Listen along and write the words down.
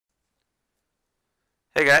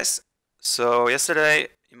Hey guys, so yesterday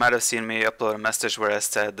you might have seen me upload a message where I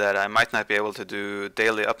said that I might not be able to do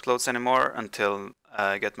daily uploads anymore until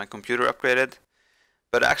I get my computer upgraded,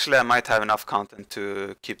 but actually I might have enough content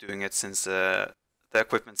to keep doing it since the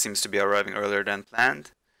equipment seems to be arriving earlier than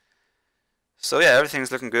planned. So yeah,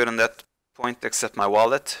 everything's looking good on that point except my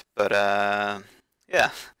wallet, but yeah.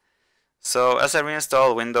 So as I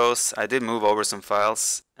reinstalled Windows, I did move over some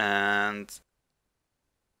files, and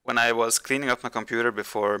when I was cleaning up my computer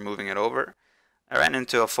before moving it over, I ran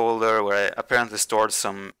into a folder where I apparently stored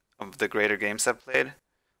some of the greater games I've played.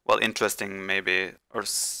 Well, interesting maybe, or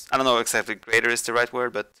I don't know exactly greater is the right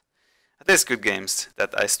word, but at least good games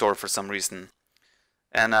that I store for some reason.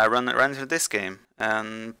 And I ran into this game,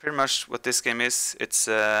 and pretty much what this game is, it's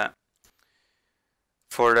for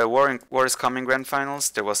the War is Coming Grand Finals.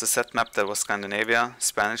 There was a set map that was Scandinavia,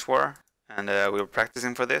 Spanish War, and we were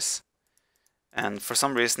practicing for this. And for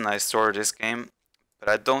some reason I stored this game, but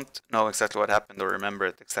I don't know exactly what happened or remember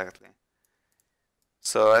it exactly.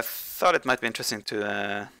 So I thought it might be interesting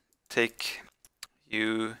to take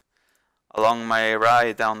you along my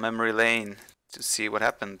ride down memory lane to see what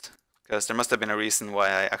happened, because there must have been a reason why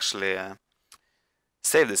I actually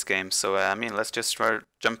saved this game. So I mean, let's just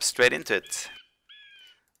jump straight into it.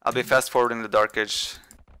 I'll be fast forwarding the Dark Age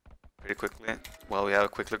pretty quickly while we have a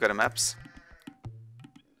quick look at the maps.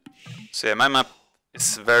 So yeah, my map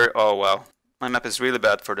is oh wow. My map is really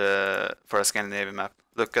bad for a Scandinavian map.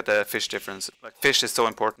 Look at the fish difference. Like, fish is so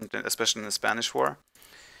important, especially in the Spanish War.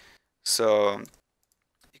 So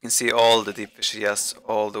you can see all the deep fish he has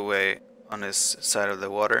all the way on his side of the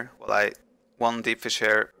water. Well, one deep fish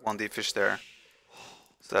here, one deep fish there.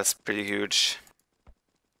 So that's pretty huge.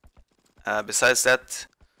 Besides that,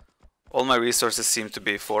 all my resources seem to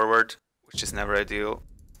be forward, which is never ideal.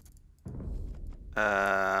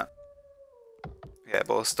 Yeah,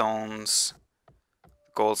 both stones.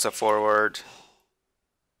 Golds are forward.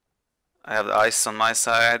 I have the ice on my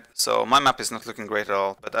side, so my map is not looking great at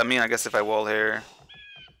all. But I mean, I guess if I wall here,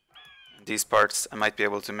 in these parts, I might be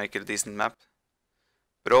able to make it a decent map.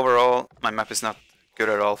 But overall, my map is not good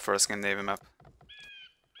at all for a Scandinavian map.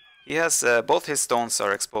 He has, both his stones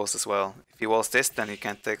are exposed as well. If he walls this, then he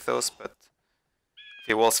can't take those, but if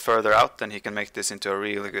he walls further out, then he can make this into a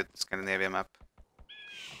really good Scandinavian map.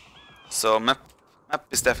 So map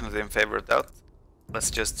is definitely in favor of that. Let's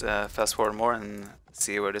just fast forward more and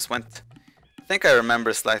see where this went. I think I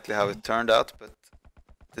remember slightly how it turned out, but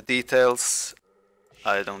the details,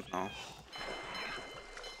 I don't know.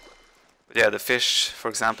 But yeah, the fish, for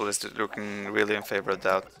example, is looking really in favor of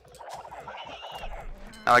that.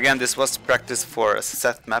 Now again, this was practice for a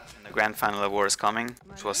set map in the grand final of War is Coming,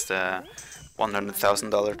 which was the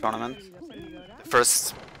 $100,000 tournament. The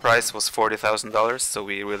first prize was $40,000, so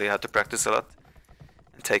we really had to practice a lot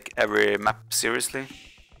and take every map seriously.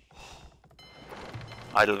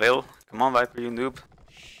 Idleville, come on Viper, you noob.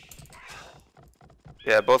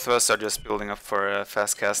 Yeah, both of us are just building up for a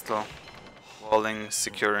fast castle, walling,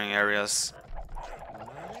 securing areas.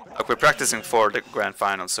 Like, we're practicing for the grand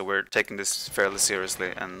final, so we're taking this fairly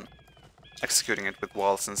seriously and executing it with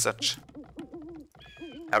walls and such.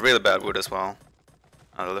 I have really bad wood as well.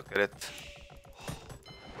 I'll look at it.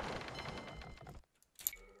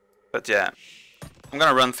 But yeah, I'm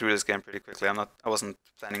gonna run through this game pretty quickly. I wasn't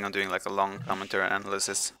planning on doing like a long commentary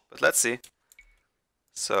analysis, but let's see.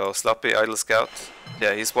 So Sloppy, Idle Scout.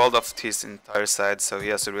 Yeah, he's walled off his entire side, so he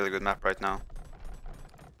has a really good map right now.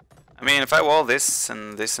 I mean, if I wall this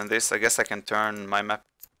and this and this, I guess I can turn my map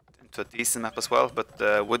into a decent map as well, but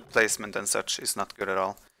the wood placement and such is not good at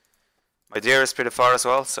all. My deer is pretty far as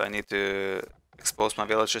well, so I need to expose my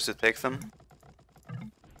villagers to take them.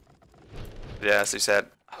 But yeah, as you said,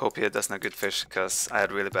 I hope he doesn't have good fish, because I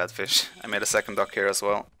had really bad fish. I made a second dock here as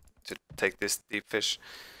well to take this deep fish.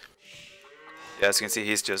 Yeah, as you can see,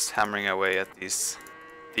 he's just hammering away at these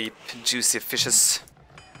deep, juicy fishes.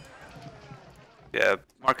 Yeah,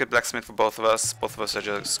 market blacksmith for both of us. Both of us are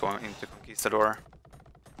just going into Conquistador.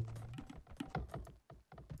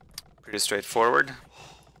 Pretty straightforward.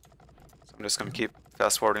 So I'm just gonna keep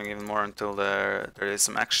fast forwarding even more until there is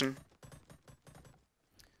some action.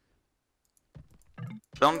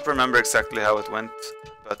 Don't remember exactly how it went,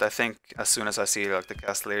 but I think as soon as I see like the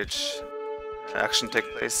Castle Age action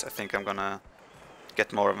take place, I think I'm gonna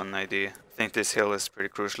get more of an idea. I think this hill is pretty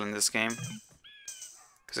crucial in this game,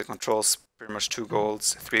 because it controls pretty much 2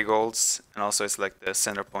 golds, 3 golds, and also it's like the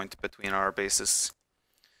center point between our bases.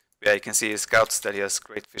 But yeah, you can see his scouts that he has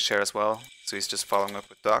great fish here as well, so he's just following up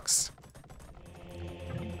with docks.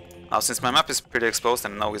 Now since my map is pretty exposed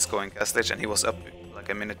and I know he's going Castle Age, and he was up like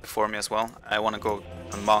a minute before me as well, I want to go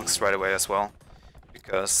on monks right away as well,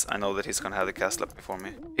 because I know that he's gonna have the castle up before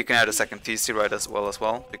me. He can add a second TC right as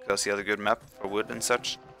well, because he has a good map for wood and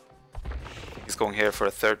such. He's going here for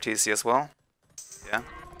a third TC as well. Yeah.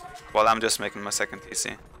 While I'm just making my second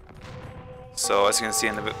TC. So as you can see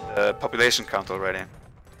in the population count already,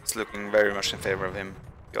 it's looking very much in favor of him.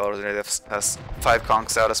 He already has 5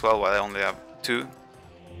 conks out as well, while I only have 2.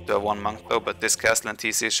 Do have 1 monk though, but this castle and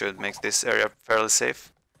TC should make this area fairly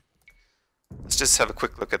safe. Let's just have a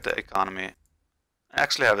quick look at the economy. I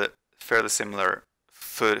actually have a fairly similar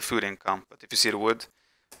food income, but if you see the wood,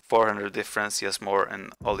 400 difference, he has more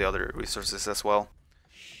in all the other resources as well.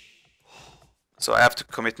 So I have to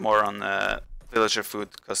commit more on villager food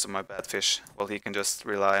because of my bad fish, while he can just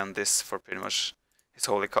rely on this for pretty much his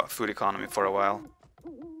whole food economy for a while.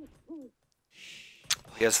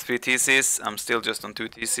 He has 3 TCs, I'm still just on 2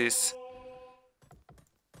 TCs.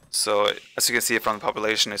 So as you can see from the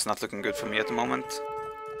population, it's not looking good for me at the moment,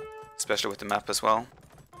 especially with the map as well.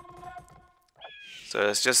 So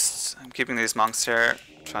it's just, I'm keeping these monks here,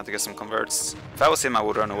 trying to get some converts. If I was him I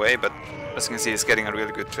would run away, but as you can see he's getting a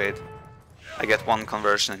really good trade. I get 1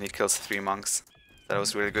 conversion and he kills 3 monks. That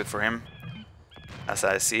was really good for him. As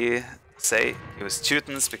I say, he was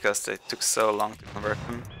Teutons because they took so long to convert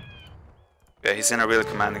him. Yeah, he's in a really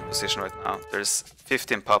commanding position right now. There's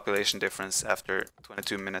 15 population difference after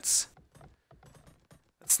 22 minutes.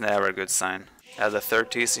 That's never a good sign. Add a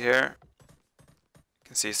third TC here. You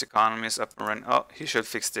can see his economy is up and running. Oh, he should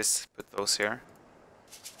fix this, put those here.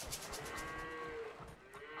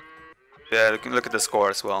 Yeah, you can look at the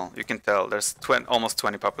score as well. You can tell there's almost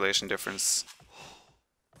 20 population difference.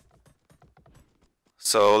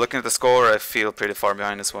 So looking at the score, I feel pretty far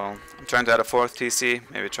behind as well. I'm trying to add a 4th TC,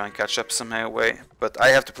 maybe try and catch up somehow way, but I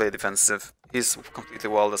have to play defensive. He's completely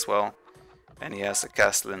walled as well, and he has a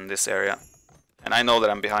castle in this area. And I know that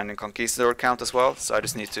I'm behind in Conquistador count as well, so I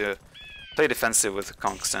just need to play defensive with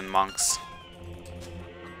conks and monks.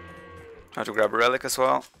 Try to grab a relic as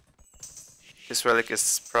well. This relic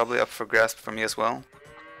is probably up for grasp for me as well.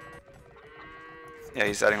 Yeah,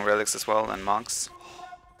 he's adding relics as well and monks.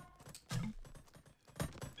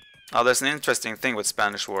 Now there's an interesting thing with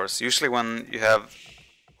Spanish Wars. Usually when you have,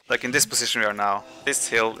 like in this position we are now, this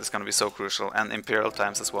hill is going to be so crucial, and Imperial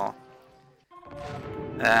times as well.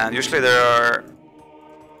 And usually there are...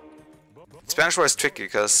 Spanish War is tricky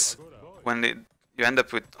because when you end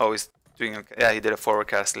up with always doing... Yeah, he did a forward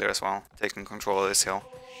castle here as well, taking control of this hill.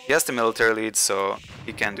 He has the military lead, so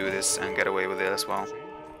he can do this and get away with it as well.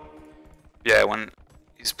 Yeah, when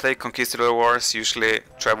you play Conquistador Wars, usually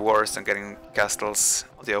tribal wars and getting castles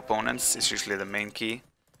of the opponents is usually the main key.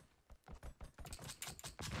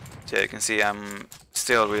 So yeah, you can see I'm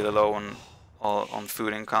still really low on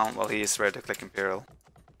food income while he is ready to click Imperial.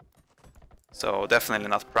 So definitely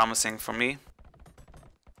not promising for me.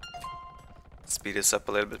 Speed this up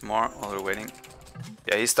a little bit more while we're waiting.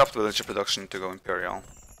 Yeah, he stopped villager production to go Imperial.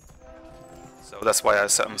 So that's why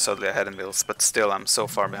I'm suddenly ahead in bills, but still I'm so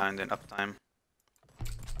far behind in uptime.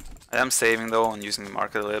 I am saving though and using the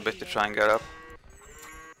market a little bit to try and get up.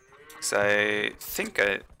 Because I think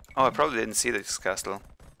oh, I probably didn't see this castle.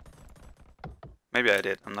 Maybe I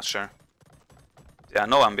did, I'm not sure. Yeah, I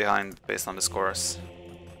know I'm behind based on the scores.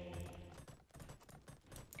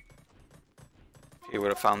 If he would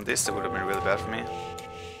have found this, it would have been really bad for me.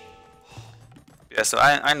 Yeah, so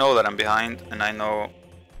I know that I'm behind, and I know...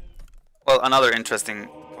 Well, another interesting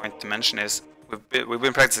point to mention is we've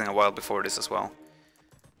been practicing a while before this as well.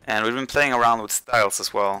 And we've been playing around with styles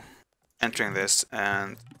as well, entering this,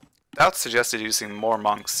 and that suggested using more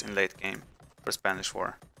monks in late game for Spanish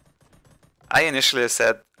War. I initially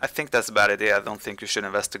said, I think that's a bad idea, I don't think you should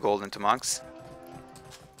invest the gold into monks.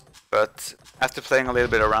 But after playing a little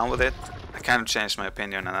bit around with it, I kind of changed my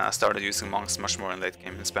opinion and I started using monks much more in late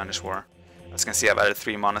game in Spanish War. As you can see, I've added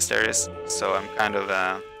 3 monasteries, so I'm kind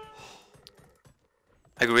of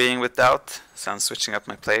agreeing with that, so I'm switching up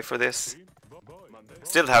my play for this.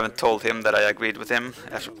 Still haven't told him that I agreed with him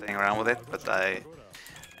after playing around with it, but I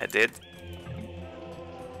did.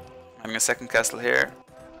 Having a second castle here.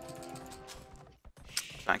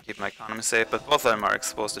 Try and keep my economy safe, but both of them are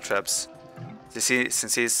exposed to traps.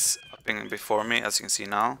 Since he's upping before me, as you can see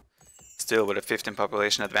now, still with a 15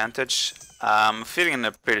 population advantage, I'm feeling in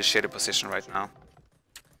a pretty shitty position right now.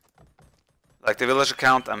 Like the villager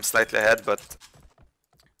count, I'm slightly ahead, but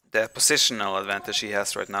the positional advantage he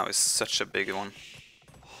has right now is such a big one.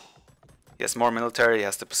 He has more military, he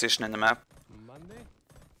has the position in the map.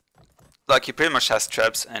 Like he pretty much has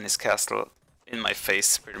traps and his castle in my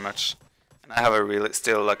face pretty much. And I have a really,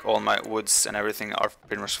 still like all my woods and everything are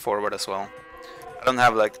pretty much forward as well. I don't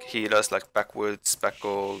have like he does like backwoods, back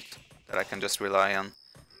gold that I can just rely on.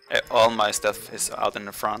 all my stuff is out in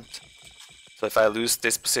the front. So if I lose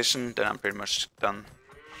this position, then I'm pretty much done.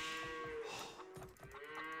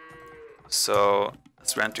 So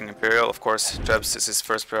it's renting Imperial. Of course, Trebs is his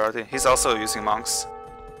first priority. He's also using monks,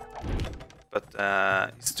 but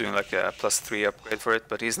he's doing like a +3 upgrade for it.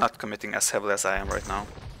 But he's not committing as heavily as I am right now.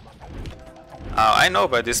 I know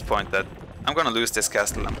by this point that I'm gonna lose this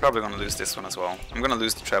castle. I'm probably gonna lose this one as well. I'm gonna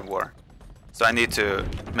lose the Treb war. So I need to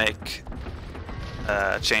make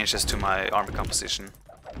changes to my army composition.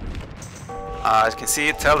 I can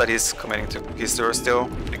tell that he's committing to Conquistador still,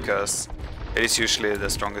 because it is usually the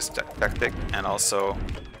strongest tactic, and also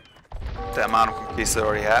the amount of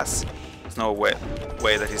Conquistador he has. There's no way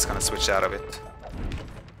that he's gonna switch out of it.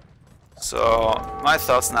 So my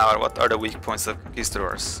thoughts now are, what are the weak points of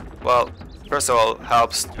Conquistadors? Well, first of all,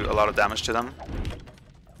 helps do a lot of damage to them.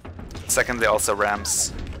 Secondly, also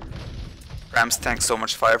Rams. Rams tank so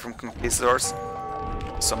much fire from Conquistadors.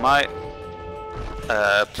 So my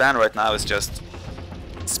plan right now is just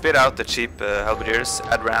spit out the cheap halberdiers,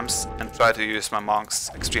 add Rams, and try to use my monks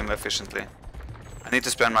extremely efficiently. I need to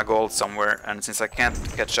spend my gold somewhere, and since I can't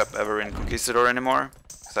catch up ever in Conquistador anymore,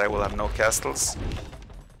 because I will have no castles,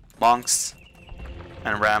 monks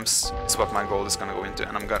and Rams is what my gold is going to go into,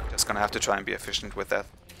 and I'm just going to have to try and be efficient with that.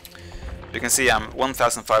 You can see I'm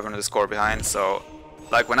 1,500 score behind, so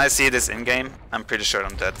like when I see this in-game, I'm pretty sure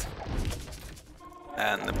I'm dead.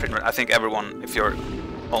 And I think everyone, if you're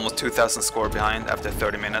almost 2,000 score behind after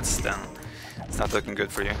 30 minutes, then it's not looking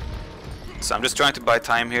good for you. So I'm just trying to buy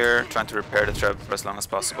time here, trying to repair the Treb for as long as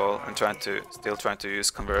possible, and still trying to use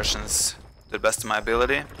conversions to the best of my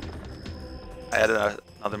ability. I added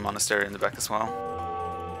another monastery in the back as well.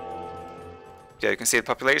 Yeah, you can see the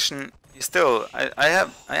population is still. I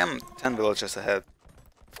am 10 villagers ahead.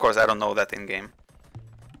 Of course, I don't know that in game.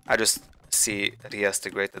 I just see that he has the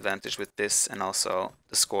great advantage with this and also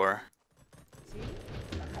the score.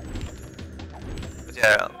 But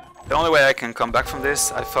yeah, the only way I can come back from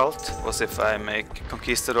this, I felt, was if I make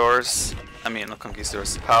Conquistadors. I mean, not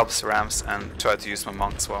Conquistadors, Halbs, Rams, and try to use my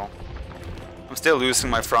monk as well. I'm still losing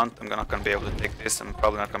my front. I'm not going to be able to take this. I'm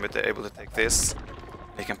probably not going to be able to take this.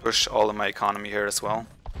 I can push all of my economy here as well.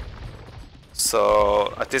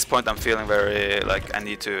 So at this point I'm feeling very like I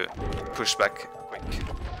need to push back quick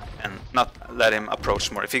and not let him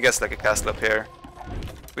approach more. If he gets like a castle up here,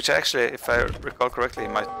 which actually, if I recall correctly, he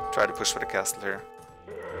might try to push for the castle here.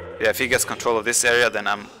 Yeah, if he gets control of this area, then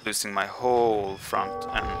I'm losing my whole front,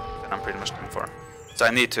 and then I'm pretty much done for. So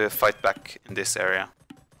I need to fight back in this area.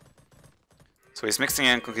 So he's mixing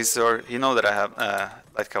in Conquistador. He knows that I have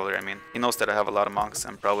light cavalry. I mean, he knows that I have a lot of monks,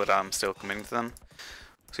 and probably that I'm still committing to them.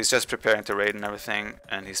 So he's just preparing to raid and everything,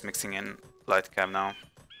 and he's mixing in light cav now.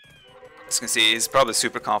 As you can see, he's probably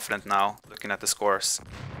super confident now, looking at the scores,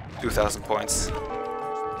 2,000 points.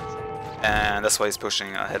 And that's why he's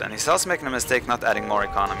pushing ahead. And he's also making a mistake not adding more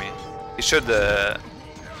economy. He should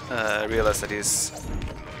realize that his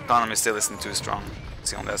economy still isn't too strong.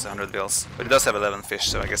 He only has 100 bills, but he does have 11 fish,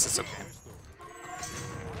 so I guess it's okay.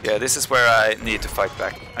 Yeah, this is where I need to fight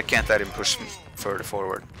back. I can't let him push further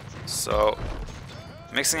forward. So,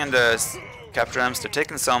 mixing in the capture rams, they're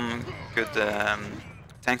taking some good,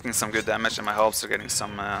 tanking some good damage, and my halbs are getting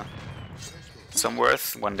some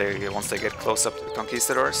worth once they get close up to the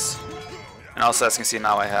Conquistadors. And also, as you can see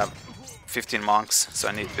now, I have 15 monks, so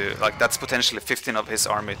I need to, like, that's potentially 15 of his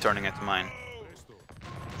army turning into mine.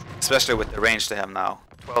 Especially with the range they have now.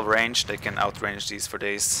 12 range, they can outrange these for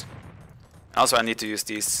days. Also, I need to use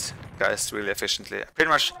these guys really efficiently. Pretty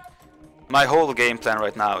much, my whole game plan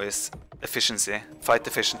right now is efficiency. Fight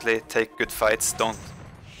efficiently, take good fights, don't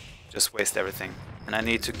just waste everything. And I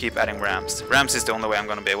need to keep adding rams. Rams is the only way I'm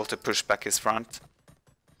going to be able to push back his front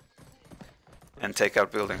and take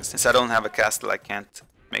out buildings. Since I don't have a castle, I can't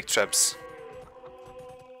make trebs.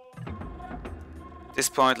 At this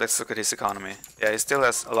point, let's look at his economy. Yeah, he still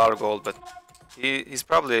has a lot of gold, but he's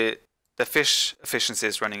probably... The fish efficiency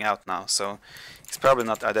is running out now, so he's probably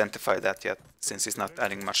not identified that yet, since he's not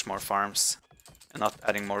adding much more farms and not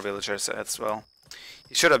adding more villagers as well.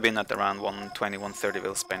 He should have been at around 120, 130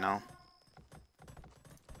 vills by now.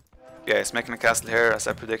 Yeah, he's making a castle here as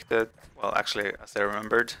I predicted, well actually as I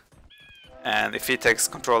remembered. And if he takes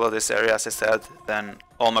control of this area, as I said, then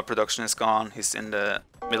all my production is gone. He's in the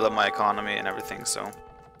middle of my economy and everything, so...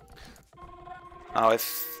 Now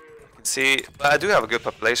if you can see, but I do have a good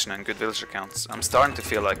population and good villager counts. I'm starting to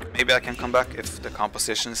feel like maybe I can come back if the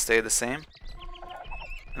compositions stay the same.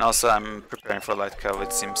 And also I'm preparing for light cav,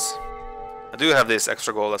 it seems. I do have this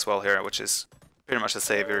extra gold as well here, which is pretty much a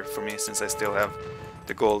savior for me, since I still have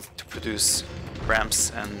the gold to produce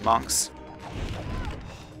rams and monks.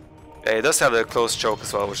 Yeah, he does have a close choke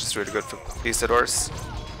as well, which is really good for conquistadors.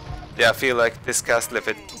 Yeah, I feel like this castle, if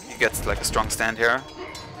he gets like a strong stand here,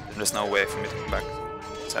 then there's no way for me to come back.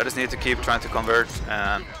 So I just need to keep trying to convert,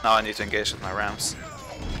 and now I need to engage with my rams.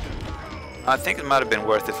 I think it might have been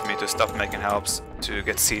worth it for me to stop making helps to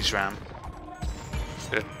get siege ram.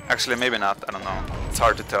 But actually, maybe not, I don't know. It's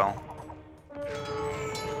hard to tell.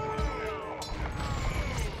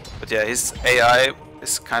 But yeah, his AI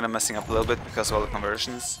is kind of messing up a little bit because of all the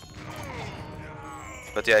conversions.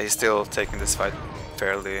 But yeah, he's still taking this fight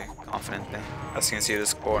fairly confidently. As you can see, the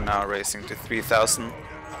score now racing to 3000.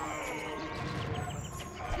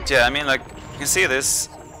 Yeah, I mean, like, you can see this.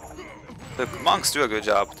 The monks do a good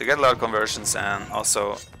job. They get a lot of conversions and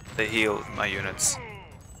also they heal my units.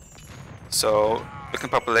 So, looking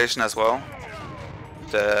population as well.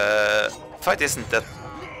 The fight isn't that...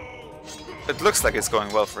 It looks like it's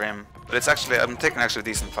going well for him, but it's actually, I'm taking actually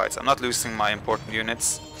decent fights. I'm not losing my important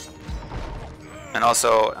units. And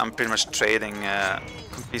also, I'm pretty much trading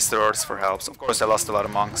conquistadors for helps. Of course, I lost a lot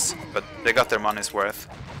of monks, but they got their money's worth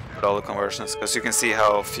with all the conversions, because you can see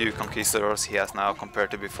how few conquistadors he has now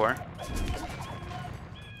compared to before.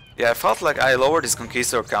 Yeah, I felt like I lowered his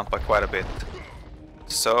conquistador count by quite a bit.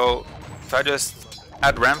 So, if I just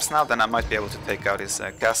add ramps now, then I might be able to take out his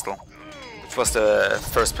castle, which was the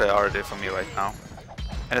first priority for me right now.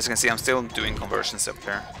 And as you can see, I'm still doing conversions up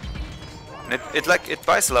here. And it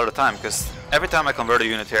buys a lot of time, because every time I convert a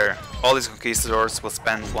unit here, all these conquistadors will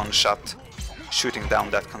spend one shot shooting down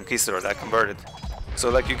that conquistador that I converted. So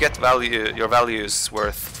like you get value, your value is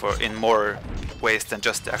worth in more ways than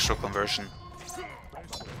just the actual conversion.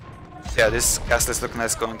 Yeah, this castle is looking like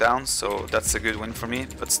it's going down, so that's a good win for me.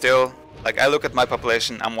 But still, like I look at my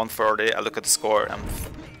population, I'm 140, I look at the score, I'm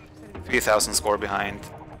 3000 score behind.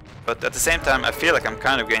 But at the same time, I feel like I'm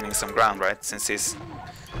kind of gaining some ground, right? Since he's...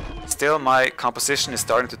 Still, my composition is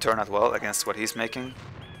starting to turn out well against what he's making.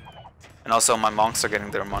 And also my monks are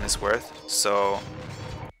getting their money's worth, so...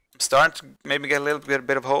 I'm starting to maybe get a little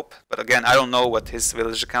bit of hope. But again, I don't know what his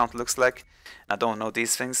village account looks like. And I don't know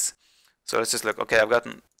these things. So let's just look. Okay, I've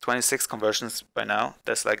gotten 26 conversions by now.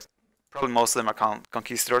 That's like... Probably most of them are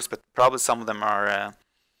conquistadors, but probably some of them are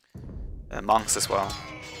monks as well.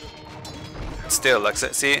 Still, like,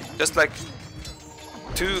 see, just like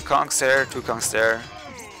 2 conks there, 2 conks there.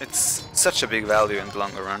 It's such a big value in the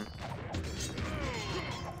longer run.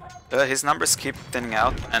 His numbers keep thinning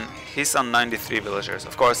out, and he's on 93 villagers.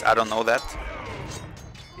 Of course, I don't know that.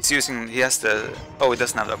 He has the... Oh, he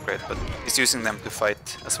doesn't have the upgrade, but he's using them to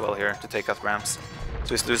fight as well here, to take out rams.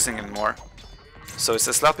 So he's losing even more. So it's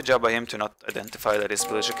a sloppy job by him to not identify that his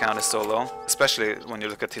villager count is so low, especially when you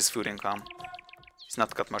look at his food income. He's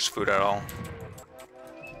not got much food at all.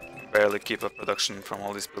 Barely keep up production from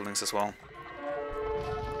all these buildings as well.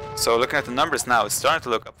 So looking at the numbers now, it's starting to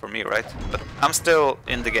look up for me, right? But I'm still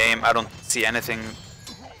in the game, I don't see anything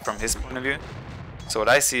from his point of view. So what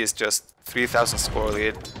I see is just 3000 score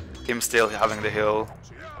lead, him still having the hill.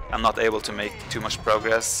 I'm not able to make too much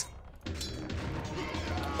progress.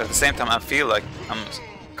 But at the same time, I feel like I'm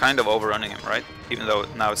kind of overrunning him, right? Even though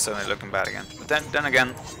now it's suddenly looking bad again. But then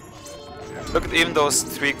again, look at even those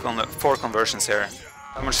 4 conversions here.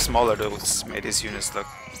 How much smaller those made his units look,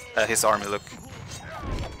 his army look.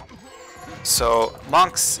 So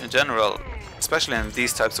monks in general, especially in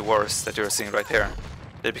these types of wars that you're seeing right here,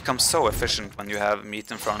 they become so efficient when you have meat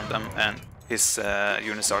in front of them, and his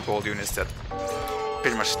units are gold units that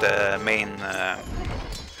pretty much the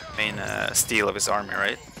main steel of his army,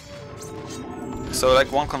 right? So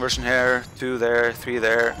like 1 conversion here, 2 there, 3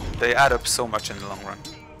 there, they add up so much in the long run.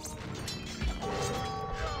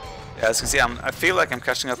 Yeah, as you can see, I feel like I'm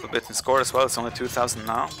catching up a bit in score as well. It's only 2000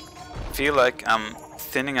 now. I feel like I'm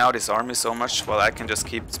thinning out his army so much while I can just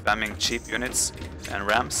keep spamming cheap units and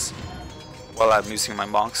rams while I'm using my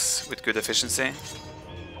monks with good efficiency.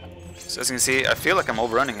 So as you can see, I feel like I'm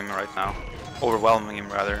overrunning him right now. Overwhelming him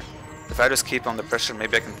rather. If I just keep on the pressure,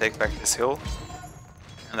 maybe I can take back this hill.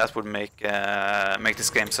 And that would make this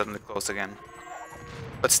game suddenly close again.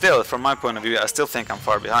 But still, from my point of view, I still think I'm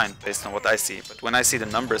far behind based on what I see. But when I see the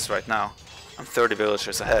numbers right now, I'm 30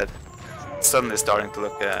 villagers ahead. It's suddenly starting to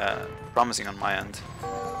look promising on my end.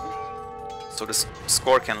 So the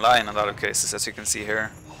score can lie in a lot of cases, as you can see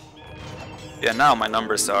here. Yeah, now my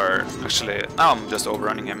numbers are actually... Now I'm just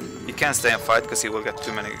overrunning him. He can't stay and fight because he will get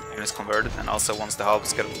too many units converted. And also once the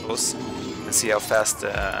halbs get close, you can see how fast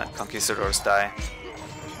conquistadors die.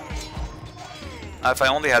 Now if I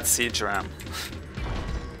only had siege ram,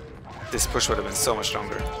 this push would have been so much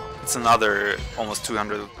stronger. It's another almost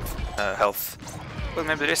 200 health. Well,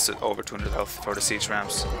 maybe it is over 200 health for the siege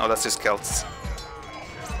rams. Oh, that's just Celts.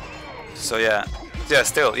 So yeah, yeah,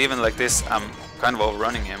 still, even like this, I'm kind of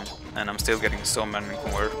overrunning him, and I'm still getting so many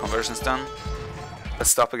conversions done.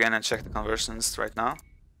 Let's stop again and check the conversions right now.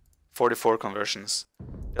 44 conversions.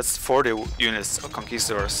 That's 40 units of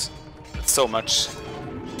Conquistadors. That's so much.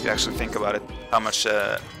 If you actually think about it, how much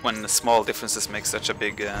when small differences make such a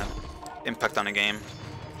big impact on a game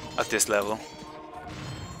at this level.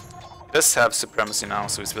 He does have supremacy now,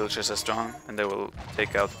 so his villagers are strong, and they will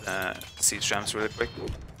take out siege rams really quick.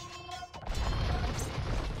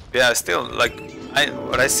 Yeah, still, like,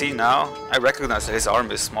 what I see now, I recognize that his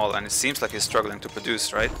army is small, and it seems like he's struggling to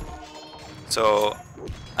produce, right? So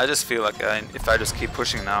I just feel like if I just keep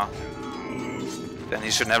pushing now, then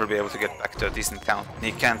he should never be able to get back to a decent count. And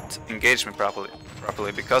he can't engage me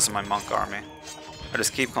properly because of my monk army. I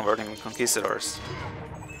just keep converting with conquistadors.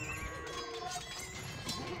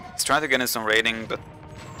 He's trying to get in some raiding, but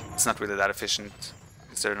it's not really that efficient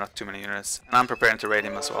because there are not too many units. And I'm preparing to raid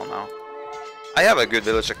him as well now. I have a good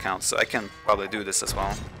village account, so I can probably do this as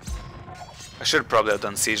well. I should probably have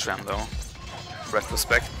done siege ram though.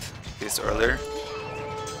 Retrospect, this earlier.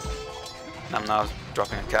 I'm now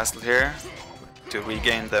dropping a castle here to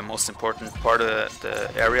regain the most important part of the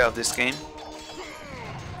area of this game.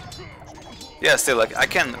 Yeah, still, like, I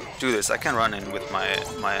can do this. I can run in with my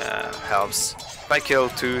halves. If I kill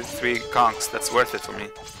 2-3 conks, that's worth it for me,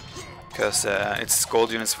 because it's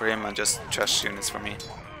gold units for him and just trash units for me.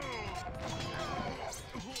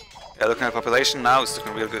 Yeah, looking at population now, it's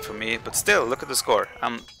looking real good for me, but still, look at the score.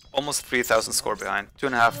 I'm almost 3,000 score behind,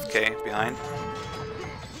 2.5k behind,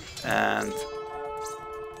 and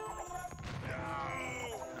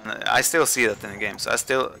I still see that in the game, so I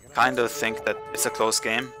still kind of think that it's a close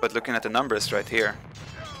game, but looking at the numbers right here,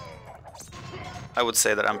 I would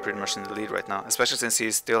say that I'm pretty much in the lead right now, especially since he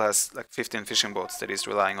still has like 15 fishing boats that he's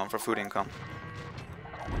relying on for food income.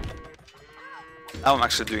 Now I'm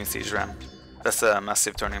actually doing siege ram. That's a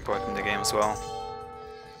massive turning point in the game as well.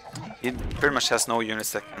 He pretty much has no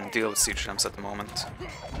units that can deal with siege rams at the moment.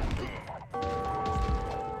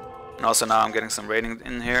 And also now I'm getting some raiding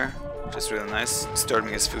in here, which is really nice,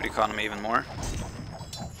 disturbing his food economy even more.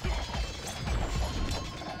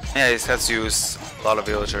 Yeah, he has to use a lot of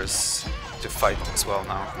villagers to fight as well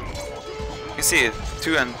now. You can see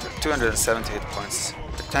 270 hit points.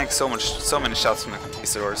 It tanks so many shots from the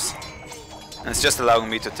conquistadors. And it's just allowing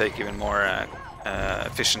me to take even more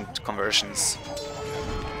efficient conversions.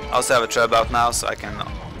 I also have a treb out now, so I can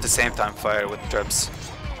at the same time fire with trebs,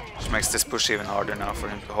 which makes this push even harder now for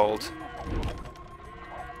him to hold.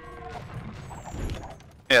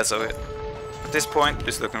 Yeah, so at this point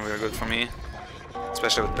it's looking really good for me,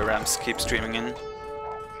 especially with the rams keep streaming in.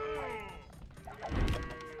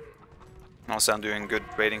 Also, I'm doing good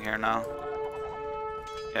raiding here now.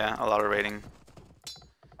 Yeah, a lot of raiding.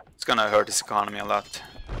 It's gonna hurt his economy a lot.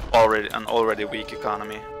 An already weak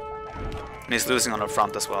economy. And he's losing on the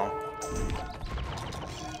front as well.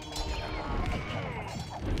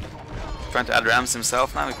 Trying to add rams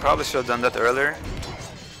himself now. He probably should have done that earlier.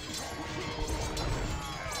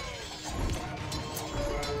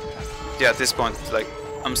 Yeah, at this point, like,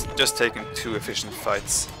 I'm just taking 2 efficient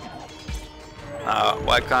fights.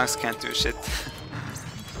 White conks can't do shit.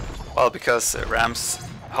 Well, because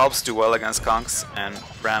halves do well against conks, and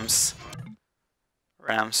rams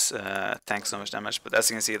tank so much damage. But as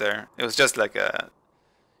you can see there, it was just like a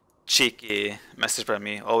cheeky message by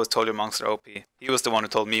me. Always told you monks are OP. He was the one who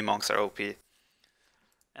told me monks are OP,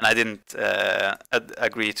 and I didn't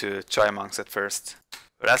agree to try monks at first.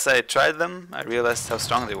 But as I tried them, I realized how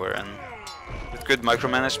strong they were, and with good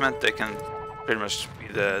micromanagement, they can pretty much be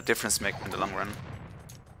the difference maker in the long run.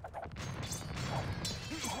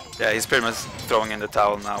 Yeah, he's pretty much throwing in the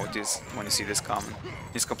towel now with this, when you see this comment.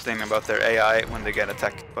 He's complaining about their AI when they get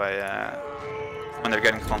attacked by when they're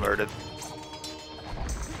getting converted.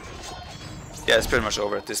 Yeah, it's pretty much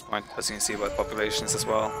over at this point, as you can see by populations as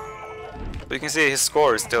well. But you can see his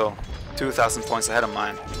score is still 2,000 points ahead of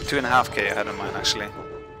mine, 2.5k ahead of mine actually.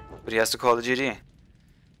 But he has to call the GG.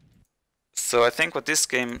 So I think what this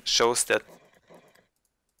game shows that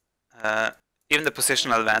even the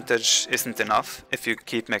positional advantage isn't enough if you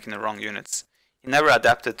keep making the wrong units. He never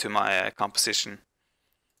adapted to my composition.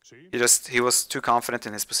 He was too confident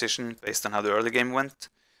in his position based on how the early game went.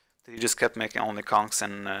 He just kept making only conks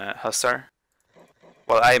and hussar.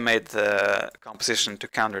 While I made the composition to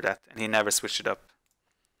counter that, and he never switched it up.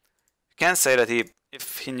 You can say that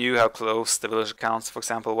if he knew how close the village counts, for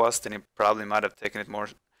example, was, then he probably might have taken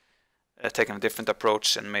a different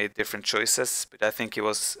approach and made different choices. But I think he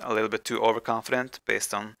was a little bit too overconfident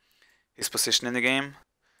based on his position in the game.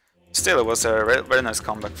 Still, it was a very nice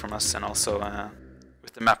comeback from us, and also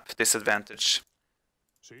with the map disadvantage.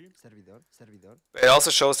 But it also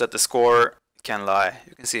shows that the score can lie.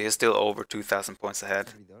 You can see he's still over 2,000 points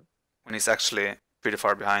ahead when he's actually pretty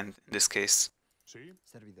far behind in this case.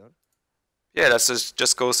 Yeah, that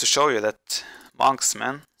just goes to show you that monks,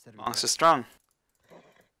 man, monks are strong.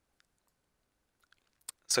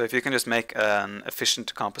 So if you can just make an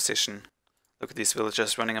efficient composition, look at these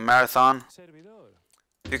villagers running a marathon.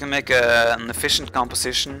 If you can make an efficient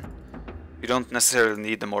composition, you don't necessarily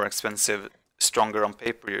need the more expensive, stronger on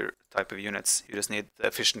paper type of units. You just need the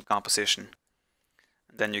efficient composition.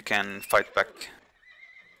 And then you can fight back.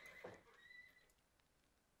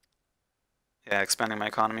 Yeah, expanding my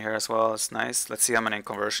economy here as well, it's nice. Let's see how many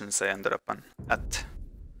conversions I ended up at.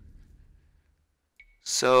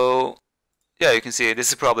 So, yeah, you can see this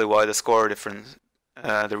is probably why the score difference,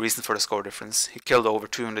 the reason for the score difference. He killed over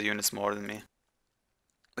 200 units more than me.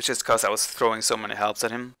 Which is because I was throwing so many helps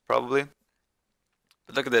at him, probably.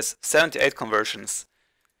 But look at this, 78 conversions.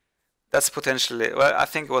 That's potentially, well, I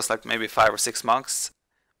think it was like maybe 5 or 6 monks,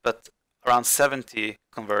 but around 70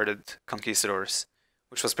 converted conquistadors,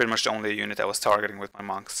 which was pretty much the only unit I was targeting with my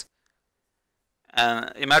monks.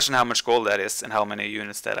 And imagine how much gold that is and how many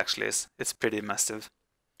units that actually is. It's pretty massive.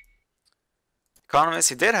 Economist,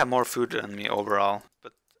 he did have more food than me overall,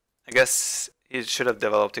 but I guess he should have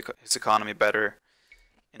developed his economy better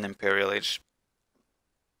in Imperial Age.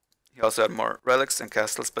 He also had more relics and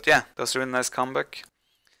castles, but yeah, that was a really nice comeback.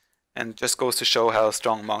 And just goes to show how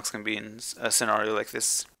strong monks can be in a scenario like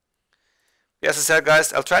this. Yeah, as I said,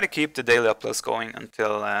 guys, I'll try to keep the daily uploads going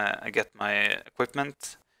until I get my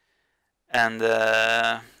equipment. And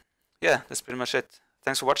yeah, that's pretty much it.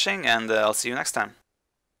 Thanks for watching, and I'll see you next time.